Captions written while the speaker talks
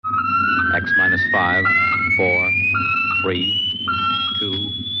minus 5, 4, 3, 2,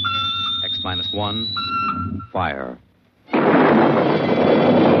 X minus 1, fire.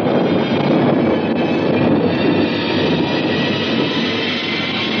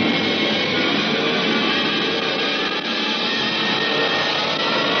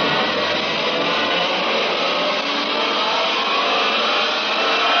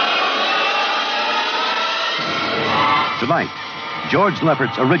 Tonight, George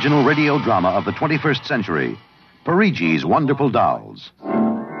Lefferts's original radio drama of the 21st century, Perigi's Wonderful Dolls.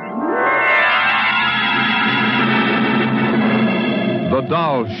 The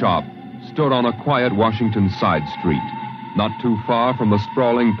doll shop stood on a quiet Washington side street, not too far from the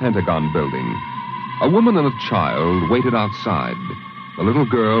sprawling Pentagon building. A woman and a child waited outside, the little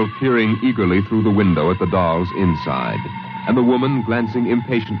girl peering eagerly through the window at the dolls inside, and the woman glancing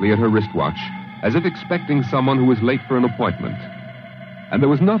impatiently at her wristwatch, as if expecting someone who was late for an appointment. And there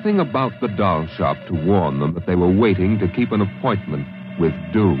was nothing about the doll shop to warn them that they were waiting to keep an appointment with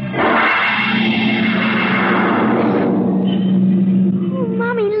doom. Oh,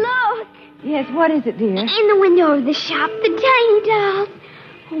 Mommy, look! Yes, what is it, dear? In the window of the shop, the tiny dolls.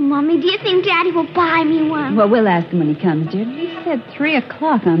 Oh, Mommy, do you think Daddy will buy me one? Well, we'll ask him when he comes, dear. He said 3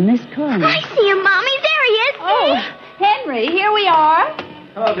 o'clock on this corner. I see him, Mommy. There he is. Oh, Henry, here we are.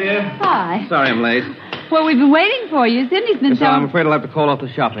 Hello, dear. Hi. Sorry I'm late. Well, we've been waiting for you. Cindy's been So I'm afraid I'll have to call off the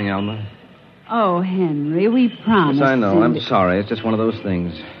shopping, Alma. Oh, Henry, we promised. Yes, I know. Cindy. I'm sorry. It's just one of those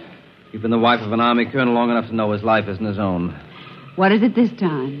things. You've been the wife of an army colonel long enough to know his life isn't his own. What is it this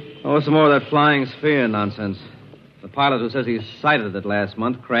time? Oh, some more of that flying sphere nonsense. The pilot who says he sighted it last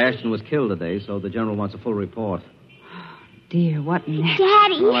month crashed and was killed today, so the general wants a full report. Dear, what next?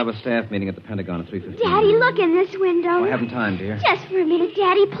 Daddy. We'll have a staff meeting at the Pentagon at 3:15. Daddy, look in this window. Oh, I haven't time, dear. Just for a minute,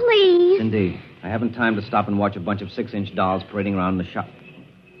 Daddy, please. Indeed. I haven't time to stop and watch a bunch of 6-inch dolls parading around in the shop.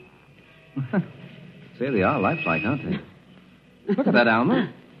 Say, they are lifelike, aren't they? Look at that, Alma.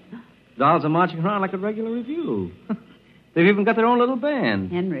 Dolls are marching around like a regular review. They've even got their own little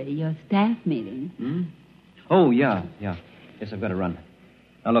band. Henry, your staff meeting. Hmm? Oh, yeah. Yes, I've got to run.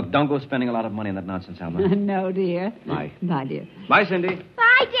 Now, look, don't go spending a lot of money on that nonsense, Alma. No, dear. Bye. Bye, dear. Bye, Cindy.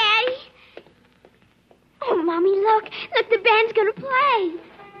 Bye, Daddy. Oh, Mommy, look. Look, the band's going to play.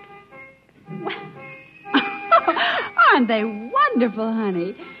 Aren't they wonderful,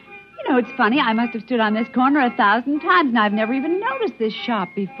 honey? You know, it's funny. I must have stood on this corner 1,000 times, and I've never even noticed this shop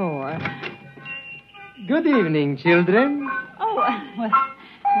before. Good evening, children. Oh, well,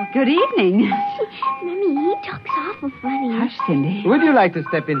 good evening. Mommy, he talks awful funny. Hush, Cindy. Would you like to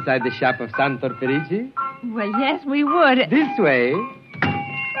step inside the shop of Santor Perigi? Well, yes, we would. This way.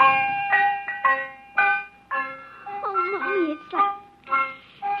 Oh, Mommy, it's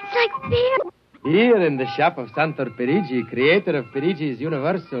like beer. Here in the shop of Santor Perigi, creator of Perigi's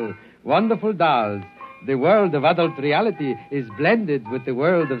Universal Wonderful Dolls, the world of adult reality is blended with the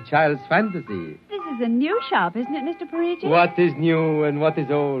world of child's fantasy. This is a new shop, isn't it, Mr. Perigi? What is new and what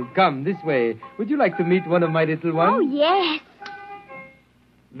is old? Come, this way. Would you like to meet one of my little ones? Oh, yes.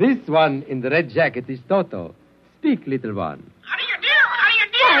 This one in the red jacket is Toto. Speak, little one. How do you do? How do you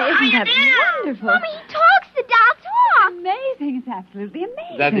do? Why, How do isn't you that do? wonderful? Mommy, he talks. The doll talks. Amazing. It's absolutely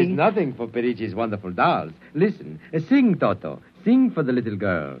amazing. That is nothing for Perigi's Wonderful Dolls. Listen, sing, Toto. Sing for the little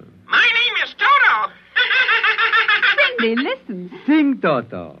girl. My name is Toto. Cindy, listen. Sing,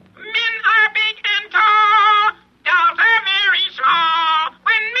 Toto. Men are big and tall. Dolls are very small.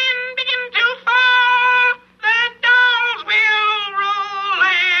 When men begin to fall, the dolls will rule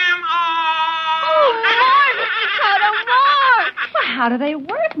them all. Well, how do they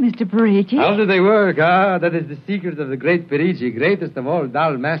work, Mr. Perigi? How do they work? That is the secret of the great Perigi, greatest of all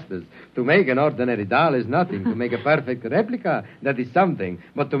doll masters. To make an ordinary doll is nothing. To make a perfect replica, that is something.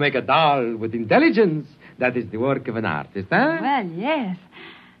 But to make a doll with intelligence, that is the work of an artist, huh? Well, yes.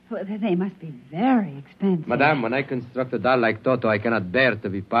 Well, they must be very expensive. Madame, when I construct a doll like Toto, I cannot bear to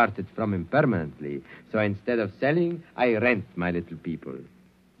be parted from him permanently. So instead of selling, I rent my little people.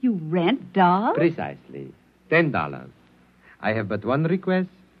 You rent dolls? Precisely. $10. I have but one request.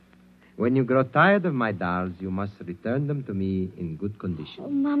 When you grow tired of my dolls, you must return them to me in good condition. Oh,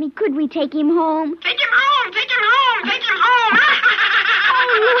 Mommy, could we take him home? Take him home. Take him home. Take him home. Oh,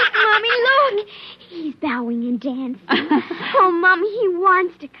 look, Mommy, look. He's bowing and dancing. Oh, Mommy, he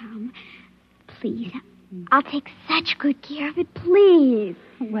wants to come. Please, I'll take such good care of it, please.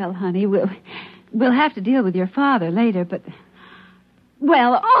 Well, honey, we'll have to deal with your father later, but...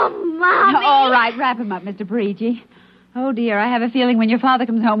 Well... Oh, Mommy. All right, wrap him up, Mr. Perigi. Oh, dear, I have a feeling when your father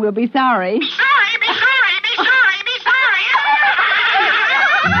comes home, we'll be sorry. Be sorry. Be sorry. Be sorry. Be sorry.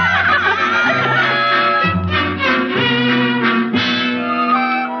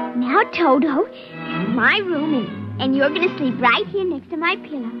 Now Now, Toto, this is my room, and you're going to sleep right here next to my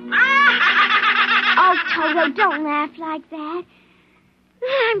pillow. Oh, Toto, don't laugh like that.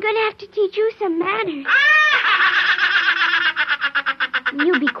 I'm going to have to teach you some manners.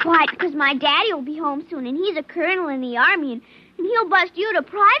 You be quiet, because my daddy will be home soon, and he's a colonel in the army, and he'll bust you to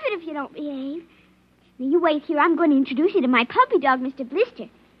private if you don't behave. Now, you wait here. I'm going to introduce you to my puppy dog, Mr. Blister.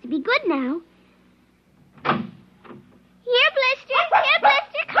 So be good now. Here, Blister. Here, Blister.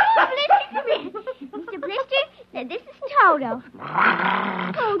 Come on, Blister. Come here. Mr. Blister, now this is Toto.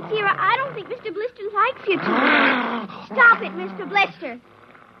 Oh, dear, I don't think Mr. Blister likes you, Toto. Stop it, Mr. Blister.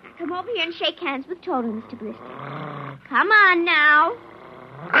 Come over here and shake hands with Toto, Mr. Blister. Come on now.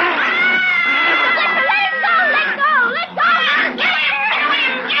 Mr. Blister, let him go. Let go. Let go.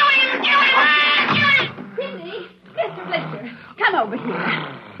 Cindy, Mr. Blister, come over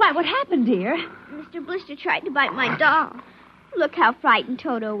here. Why, what happened, dear? Mr. Blister tried to bite my doll. Look how frightened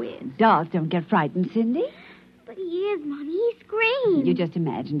Toto is. Dolls don't get frightened, Cindy. But he is, Mommy. He screamed. You just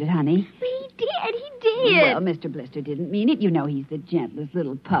imagined it, honey. But he did. He did. Well, Mr. Blister didn't mean it. You know he's the gentlest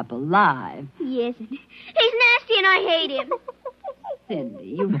little pup alive. He isn't. He's nasty and I hate him.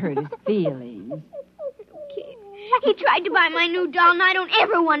 Cindy, you've hurt his feelings. Okay. He tried to buy my new doll, and I don't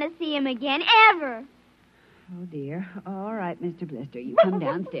ever want to see him again. Ever. Oh, dear. All right, Mr. Blister, you come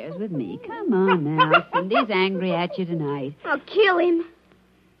downstairs with me. Come on now. Cindy's angry at you tonight. I'll kill him.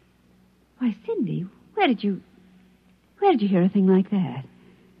 Why, Cindy, where did you hear a thing like that?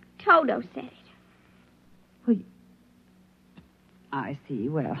 Toto said it. Well, I see.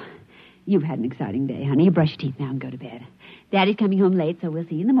 Well, you've had an exciting day, honey. You brush your teeth now and go to bed. Daddy's coming home late, so we'll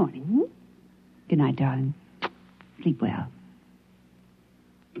see you in the morning. Hmm? Good night, darling. Sleep well.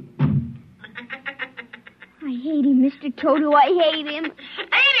 I hate him, Mr. Toto. I hate him. Hate him,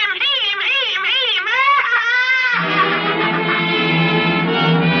 hate him, hate him, hate him.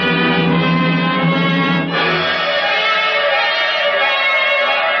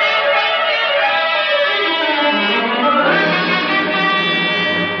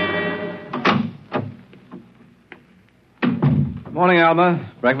 Morning,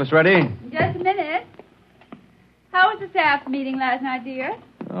 Alma. Breakfast ready? Just a minute. How was the staff meeting last night, dear?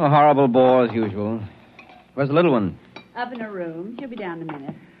 Oh, horrible bore as usual. Where's the little one? Up in her room. She'll be down in a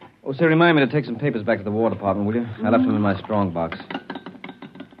minute. Oh, say, remind me to take some papers back to the War Department, will you? I left them in my strong box.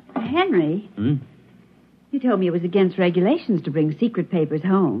 Henry, Hmm? you told me it was against regulations to bring secret papers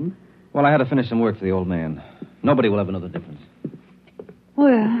home. Well, I had to finish some work for the old man. Nobody will ever know the difference.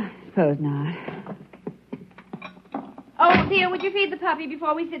 Well, I suppose not. Oh, dear, would you feed the puppy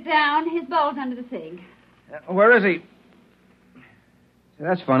before we sit down? His bowl's under the sink. Where is he? See,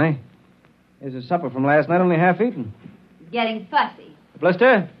 that's funny. Here's his supper from last night, only half eaten. He's getting fussy.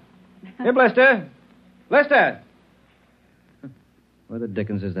 Blister? Here, Blister. Blister! Where the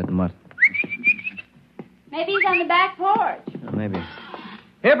dickens is that mutt? Maybe he's on the back porch. Oh, maybe.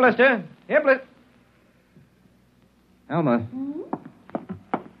 Here, Blister. Here, Blister. Alma.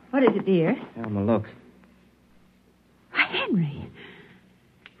 What is it, dear? Alma, look. Why, Henry.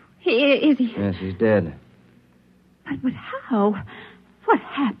 Is he? Yes, he's dead. But how? What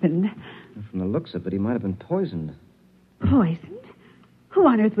happened? From the looks of it, he might have been poisoned. Poisoned? Who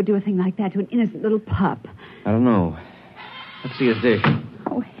on earth would do a thing like that to an innocent little pup? I don't know. Let's see his dish.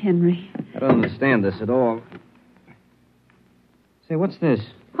 Oh, Henry. I don't understand this at all. Say, what's this?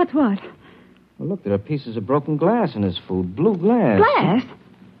 What's what? Well, look, there are pieces of broken glass in his food. Blue glass. Glass?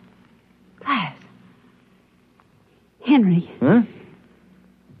 Glass. Henry. Huh?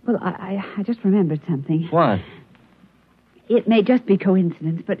 Well, I just remembered something. What? It may just be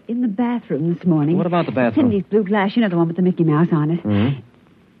coincidence, but in the bathroom this morning... What about the bathroom? Cindy's blue glass, you know, the one with the Mickey Mouse on it. Mm-hmm.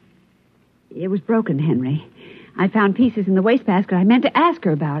 It was broken, Henry. I found pieces in the wastebasket. I meant to ask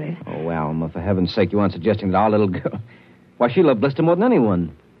her about it. Oh, Alma, for heaven's sake, you aren't suggesting that our little girl... Why, she loved Blister more than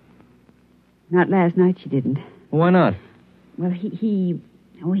anyone. Not last night, she didn't. Well, why not? Well, he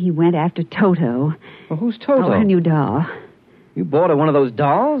went after Toto. Well, who's Toto? Oh, her new doll. You bought her one of those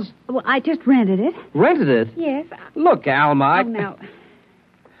dolls? Well, I just rented it. Rented it? Yes. Look, Alma, Oh, no.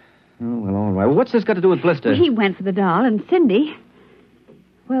 Oh, well, all right. Well, what's this got to do with Blister? Well, he went for the doll, and Cindy...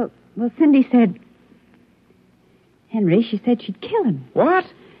 Well, Cindy said... Henry, she said she'd kill him. What?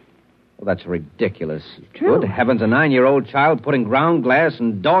 Well, that's ridiculous. True. Good heavens, a 9-year-old child putting ground glass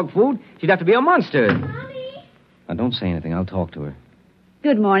in dog food? She'd have to be a monster. Mommy. Now, don't say anything. I'll talk to her.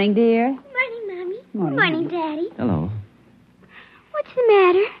 Good morning, dear. Morning, Mommy. Morning, Daddy. Hello. What's the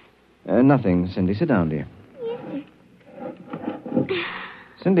matter? Nothing, Cindy. Sit down, dear. Yes, sir.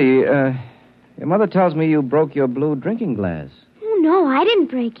 Cindy, your mother tells me you broke your blue drinking glass. Oh, no, I didn't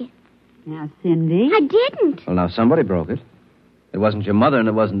break it. Now, Cindy... I didn't. Well, now, somebody broke it. It wasn't your mother and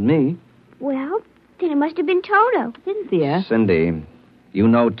it wasn't me. Well, then it must have been Toto. Cynthia. Cindy, you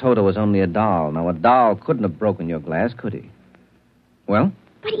know Toto was only a doll. Now, a doll couldn't have broken your glass, could he? Well?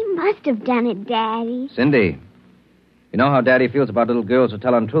 But he must have done it, Daddy. Cindy, you know how Daddy feels about little girls who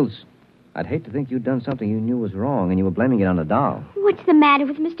tell untruths. I'd hate to think you'd done something you knew was wrong and you were blaming it on a doll. What's the matter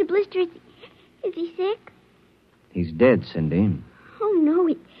with Mr. Blister? Is he sick? He's dead, Cindy. Oh, no,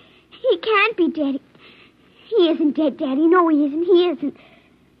 he can't be dead. He isn't dead, Daddy. No, he isn't. He isn't.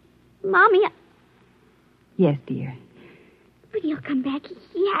 Mommy, Yes, dear. but he'll come back.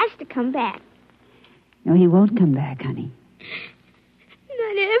 He has to come back. No, he won't come back, honey.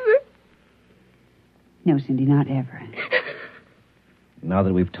 Not ever. No, Cindy, not ever. Now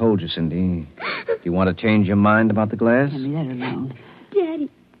that we've told you, Cindy, do you want to change your mind about the glass? Henry, let her alone. Daddy,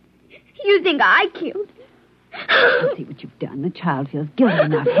 you think I killed? See what you've done. The child feels guilty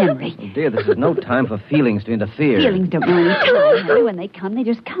enough, Henry. Oh, dear, this is no time for feelings to interfere. Feelings don't know any time, Henry. When they come, they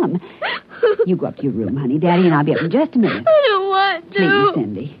just come. You go up to your room, honey. Daddy and I'll be up in just a minute. I don't want to. Please,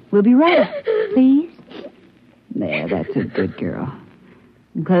 Cindy. We'll be right up. Please. There, that's a good girl.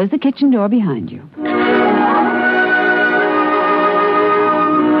 And close the kitchen door behind you.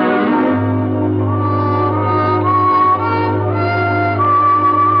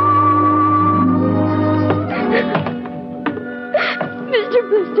 Mr.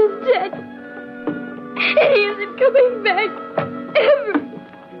 Blister's dead. He isn't coming back. Ever.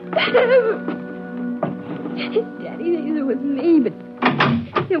 Daddy thinks it was me, but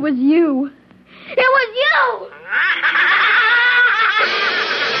it was you. It was you!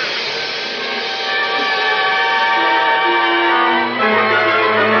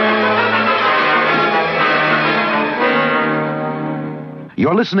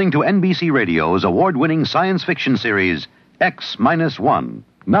 You're listening to NBC Radio's award-winning science fiction series, X-1.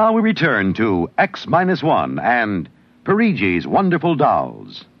 Now we return to X-1 and Perigi's Wonderful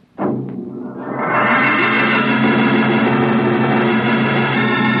Dolls.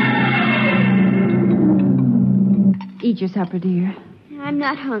 Eat your supper, dear. I'm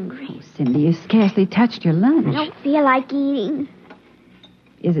not hungry. Cindy, you scarcely touched your lunch. I don't feel like eating.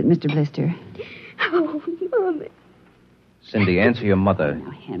 Is it Mr. Blister? Oh, Mama. Cindy, answer your mother. Now,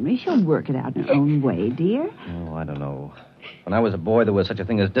 Henry, she'll work it out in her own way, dear. Oh, I don't know. When I was a boy, there was such a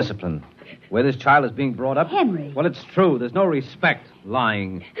thing as discipline. Where this child is being brought up... Henry. Well, it's true. There's no respect.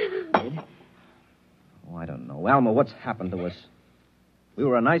 Lying. Oh, I don't know. Alma, what's happened to us? We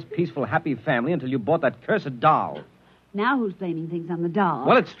were a nice, peaceful, happy family until you bought that cursed doll. Now who's blaming things on the doll?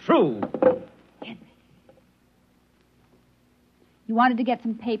 Well, it's true. Henry. You wanted to get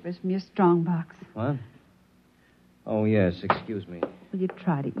some papers from your strong box. What? Oh, yes. Excuse me. Will you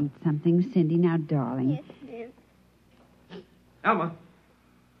try to eat something, Cindy? Now, darling. Yes, ma'am. Alma.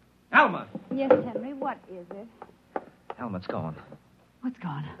 Alma. Yes, Henry, what is it? Alma, it's gone. What's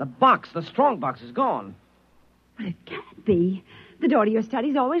gone? The box, the strong box, is gone. But it can't be. The door to your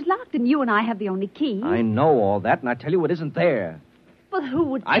study's always locked, and you and I have the only key. I know all that, and I tell you it isn't there. Well, who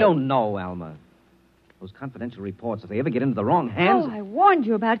would... I don't know, Alma. Those confidential reports, if they ever get into the wrong hands... Oh, I warned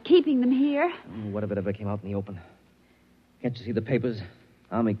you about keeping them here. Oh, what if it ever came out in the open? Can't you see the papers?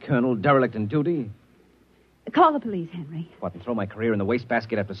 Army colonel, derelict in duty. Call the police, Henry. What, and throw my career in the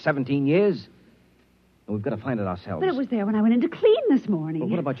wastebasket after 17 years? Well, we've got to find it ourselves. But it was there when I went in to clean this morning. Well,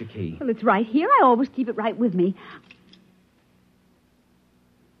 what about your key? Well, it's right here. I always keep it right with me.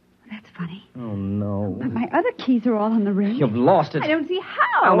 That's funny. Oh, no. But my other keys are all on the ring. You've lost it. I don't see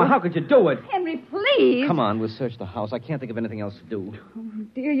how. Alma, how could you do it? Henry, please. Come on, we'll search the house. I can't think of anything else to do. Oh,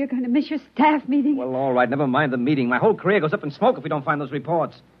 dear, you're going to miss your staff meeting. Well, all right, never mind the meeting. My whole career goes up in smoke if we don't find those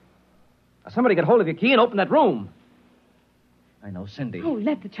reports. Now, somebody get hold of your key and open that room. I know Cindy. Oh,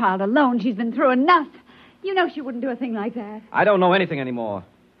 let the child alone. She's been through enough. You know she wouldn't do a thing like that. I don't know anything anymore.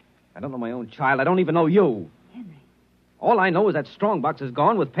 I don't know my own child. I don't even know you. Henry. All I know is that strong box is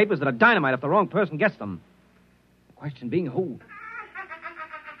gone with papers that are dynamite if the wrong person gets them. The question being who?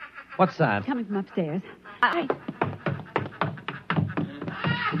 What's that? Coming from upstairs. Dodo,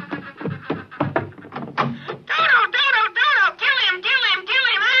 kill him.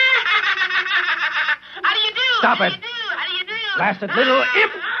 How do you do? Stop How it. do you do? How do you do? Blasted little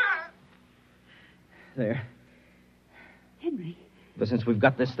imp! There. Henry. But since we've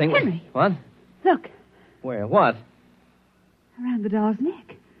got this thing... Henry. What? Look. Where? What? Around the doll's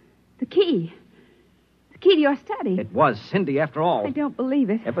neck. The key. The key to your study. It was Cindy, after all. I don't believe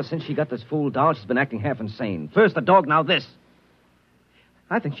it. Ever since she got this fool doll, she's been acting half insane. First the dog, now this.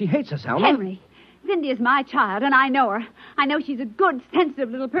 I think she hates us, Alma. Henry. Cindy is my child, and I know her. I know she's a good, sensitive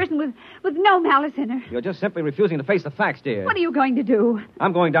little person with no malice in her. You're just simply refusing to face the facts, dear. What are you going to do?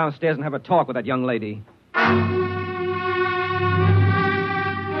 I'm going downstairs and have a talk with that young lady.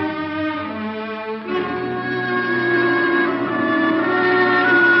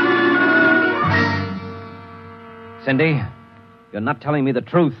 Cindy, you're not telling me the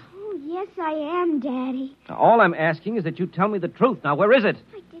truth. Oh, yes, I am, Daddy. Now, all I'm asking is that you tell me the truth. Now, where is it?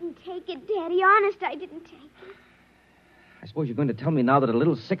 I didn't take it, Daddy. Honest, I didn't take it. I suppose you're going to tell me now that a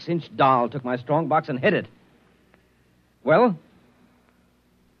little 6-inch doll took my strong box and hid it. Well?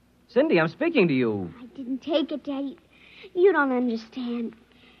 Cindy, I'm speaking to you. I didn't take it, Daddy. You don't understand.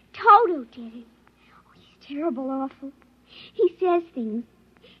 Toto did it. Oh, he's terrible awful. He says things.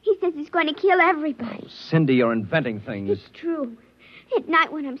 He says he's going to kill everybody. Oh, Cindy, you're inventing things. It's true. At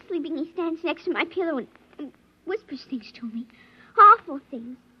night when I'm sleeping, he stands next to my pillow and whispers things to me. Awful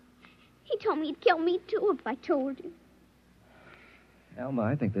things. He told me he'd kill me, too, if I told him. Alma,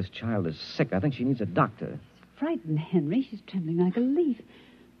 I think this child is sick. I think she needs a doctor. Frightened, Henry. She's trembling like a leaf.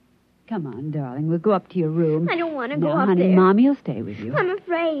 Come on, darling. We'll go up to your room. I don't want to no, go up honey, there. Mommy will stay with you. I'm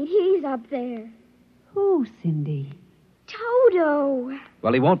afraid. He's up there. Who, Cindy? Toto.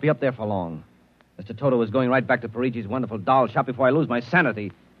 Well, he won't be up there for long. Mr. Toto is going right back to Perigi's wonderful doll shop before I lose my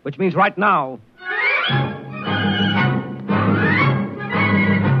sanity, which means right now.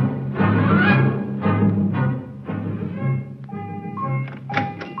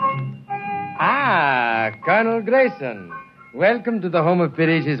 Ah, Colonel Grayson. Welcome to the home of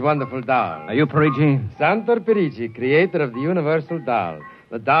Perigi's wonderful doll. Are you Perigi? Santor Perigi, creator of the universal doll.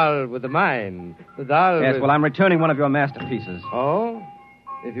 The doll with the mind. The doll Yes, with... well, I'm returning one of your masterpieces. Oh?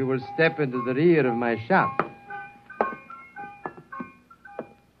 If you will step into the rear of my shop.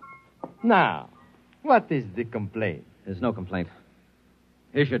 Now, what is the complaint? There's no complaint.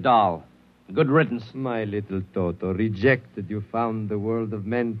 Here's your doll. Good riddance. My little Toto, rejected, you found the world of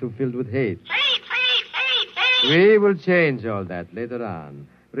men too filled with hate. Hate, hate, hate, hate. We will change all that later on.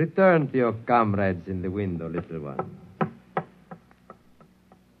 Return to your comrades in the window, little one.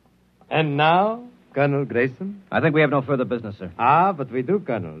 And now, Colonel Grayson? I think we have no further business, sir. Ah, but we do,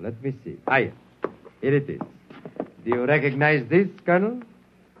 Colonel. Let me see. Here it is. Do you recognize this, Colonel?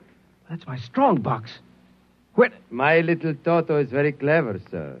 That's my strong box. Where... My little Toto is very clever,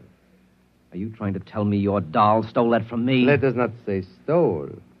 sir. Are you trying to tell me your doll stole that from me? Let us not say stole.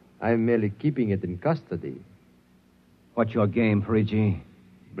 I'm merely keeping it in custody. What's your game, Perigi?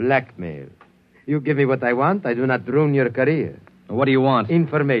 Blackmail. You give me what I want, I do not ruin your career. What do you want?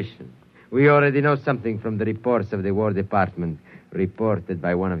 Information. We already know something from the reports of the War Department, reported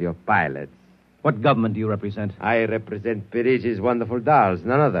by one of your pilots. What government do you represent? I represent Perigi's wonderful dolls,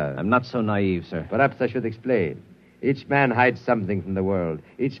 none other. I'm not so naive, sir. Perhaps I should explain. Each man hides something from the world.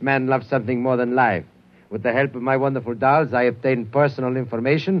 Each man loves something more than life. With the help of my wonderful dolls, I obtain personal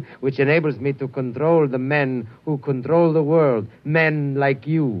information which enables me to control the men who control the world. Men like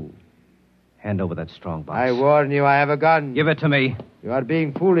you. Hand over that strong box. I warn you, I have a gun. Give it to me. You are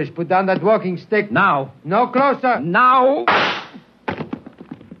being foolish. Put down that walking stick. Now. No closer. Now.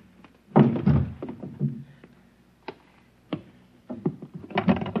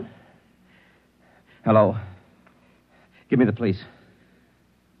 Hello. Give me the police.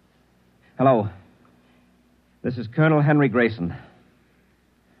 Hello. This is Colonel Henry Grayson.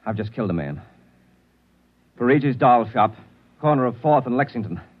 I've just killed a man. Perigi's doll shop, corner of 4th and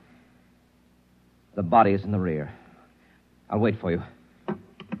Lexington. The body is in the rear. I'll wait for you.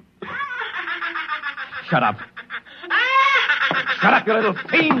 Shut up. Shut up, you little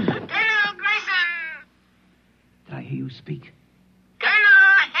fiend! Colonel Grayson! Did I hear you speak?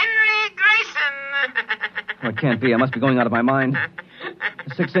 Colonel Henry Grayson! Oh, it can't be. I must be going out of my mind. A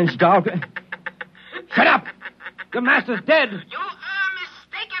 6-inch doll. Shut up! Your master's dead! You are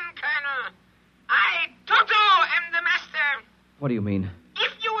mistaken, Colonel. I, Toto, am the master. What do you mean?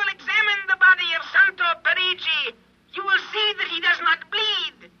 If you will examine the body of Santo Perigi, you will see that he does not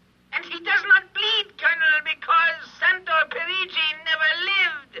bleed. And he does not bleed, Colonel, because Santo Perigi never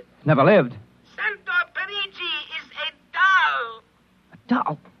lived. Never lived. Santo Perigi is a doll. A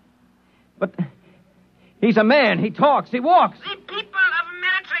doll? But he's a man. He talks. He walks. The people of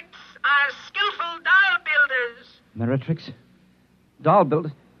Meritrix are skillful doll builders. Meritrix? Doll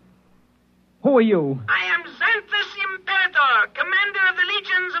builder? Who are you? I am Xanthus Imperator, commander of the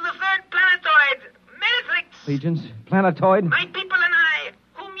legions of the third planetoid, Meritrix. Legions? Planetoid? My people and I,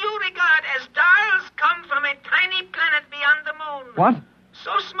 whom you regard as dolls, come from a tiny planet beyond the moon. What?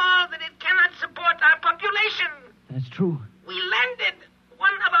 So small that it cannot support our population. That's true. We landed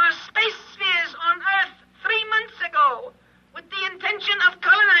one of our space spheres on Earth 3 months ago with the intention of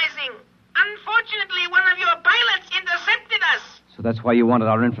colonizing. Unfortunately, one of your pilots intercepted us. So that's why you wanted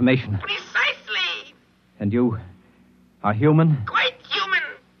our information. Precisely. And you are human? Quite human.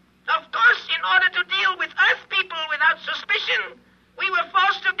 Of course, in order to deal with Earth people without suspicion, we were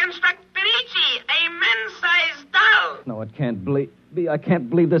forced to construct Perigi, a man-sized doll. No, it can't be. I can't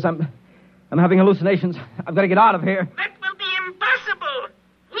believe this. I'm I'm having hallucinations. I've got to get out of here. That will be impossible.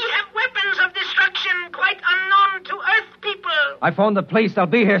 We have weapons of destruction quite unknown to Earth people. I phoned the police. They'll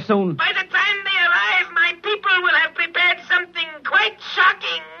be here soon. By the time they arrive, my people will have prepared something quite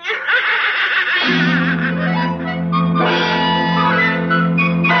shocking.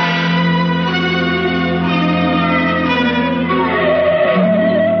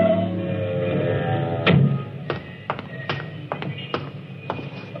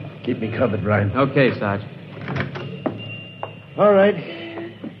 Keep me covered, Ryan. Okay, Sarge. All right.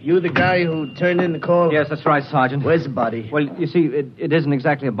 You the guy who turned in the call? Yes, that's right, Sergeant. Where's the body? Well, you see, it isn't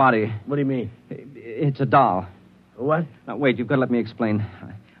exactly a body. What do you mean? It's a doll. What? Now, wait, you've got to let me explain.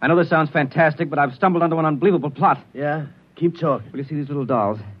 I know this sounds fantastic, but I've stumbled onto an unbelievable plot. Yeah? Keep talking. Well, you see, these little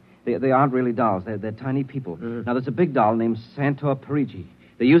dolls, they aren't really dolls. They're tiny people. Now, there's a big doll named Santor Perigi.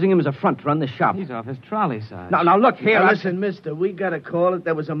 They're using him as a front to run the shop. He's off his trolley, Sarge. Now, look here. Now, listen, mister, we got to call it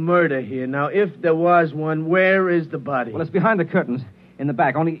there was a murder here. Now, if there was one, where is the body? Well, it's behind the curtains in the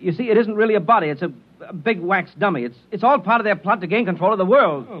back. Only, you see, it isn't really a body. It's a big wax dummy. It's all part of their plot to gain control of the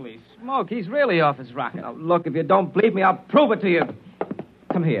world. Holy smoke, he's really off his rocker. Now, look, if you don't believe me, I'll prove it to you.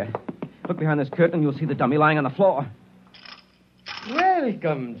 Come here. Look behind this curtain, and you'll see the dummy lying on the floor.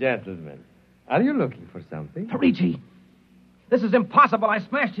 Welcome, gentlemen. Are you looking for something? Perigi. This is impossible. I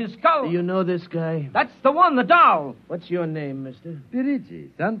smashed his skull. Do you know this guy? That's the one, the doll. What's your name, mister? Perigi,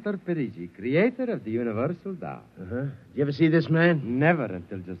 Santor Perigi, creator of the Universal Doll. Uh-huh. Did you ever see this man? Never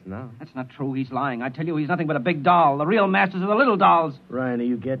until just now. That's not true. He's lying. I tell you, he's nothing but a big doll. The real masters are the little dolls. Ryan, are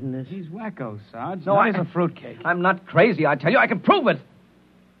you getting this? He's wacko, Sarge. No, He's a fruitcake. I'm not crazy, I tell you. I can prove it.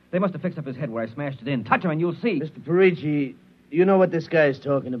 They must have fixed up his head where I smashed it in. Touch him and you'll see. Mr. Perigi, you know what this guy is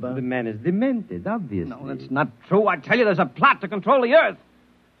talking about? The man is demented, obviously. No, that's not true. I tell you, there's a plot to control the Earth.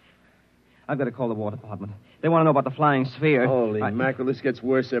 I've got to call the War Department. They want to know about the flying sphere. Holy mackerel, this gets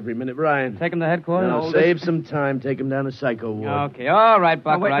worse every minute. Ryan. Take him to headquarters? No, save some time. Take him down to Psycho Ward. Okay, all right,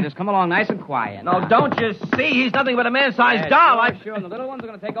 Buck. Now, wait. Just come along nice and quiet. No, don't you see? He's nothing but a man-sized doll. Sure, and the little ones are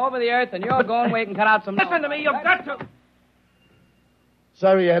going to take over the Earth, and you're going where you can cut out some... Listen to me. You've got to...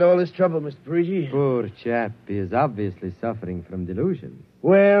 Sorry you had all this trouble, Mr. Perigi. Poor chap. He is obviously suffering from delusions.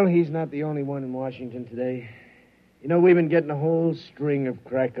 Well, he's not the only one in Washington today. You know, we've been getting a whole string of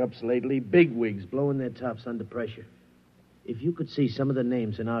crack-ups lately. Bigwigs blowing their tops under pressure. If you could see some of the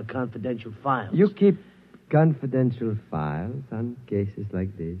names in our confidential files. You keep confidential files on cases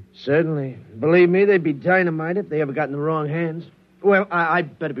like this? Certainly. Believe me, they'd be dynamite if they ever got in the wrong hands. Well, I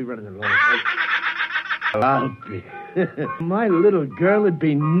better be running along. I'll be. My little girl would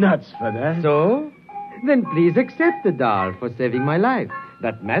be nuts for that. So? Then please accept the doll for saving my life.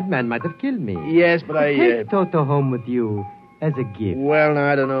 That madman might have killed me. Yes, but Take Toto home with you as a gift. Well, now,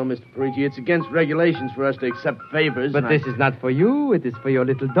 I don't know, Mr. Perigi. It's against regulations for us to accept favors. But this is not for you. It is for your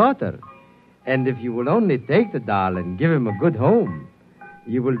little daughter. And if you will only take the doll and give him a good home,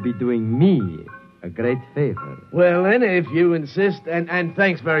 you will be doing me a great favor. Well, then, if you insist, and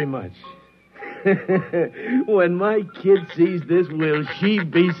thanks very much. When my kid sees this, will she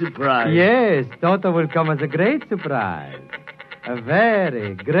be surprised? Yes, Toto will come as a great surprise. A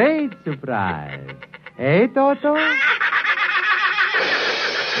very great surprise. Hey, Toto?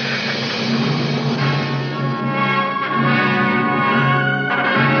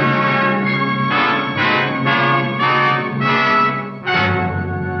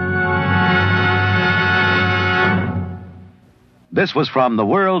 This was from the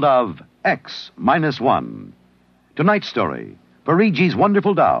world of X-1. Tonight's story, Perigi's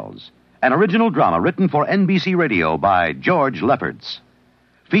Wonderful Dolls, an original drama written for NBC Radio by George Lefferts.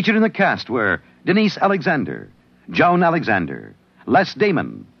 Featured in the cast were Denise Alexander, Joan Alexander, Les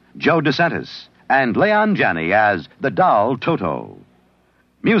Damon, Joe DeSantis, and Leon Janney as the doll Toto.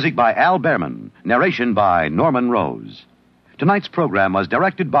 Music by Al Behrman, narration by Norman Rose. Tonight's program was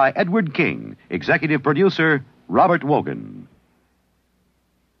directed by Edward King, executive producer Robert Wogan.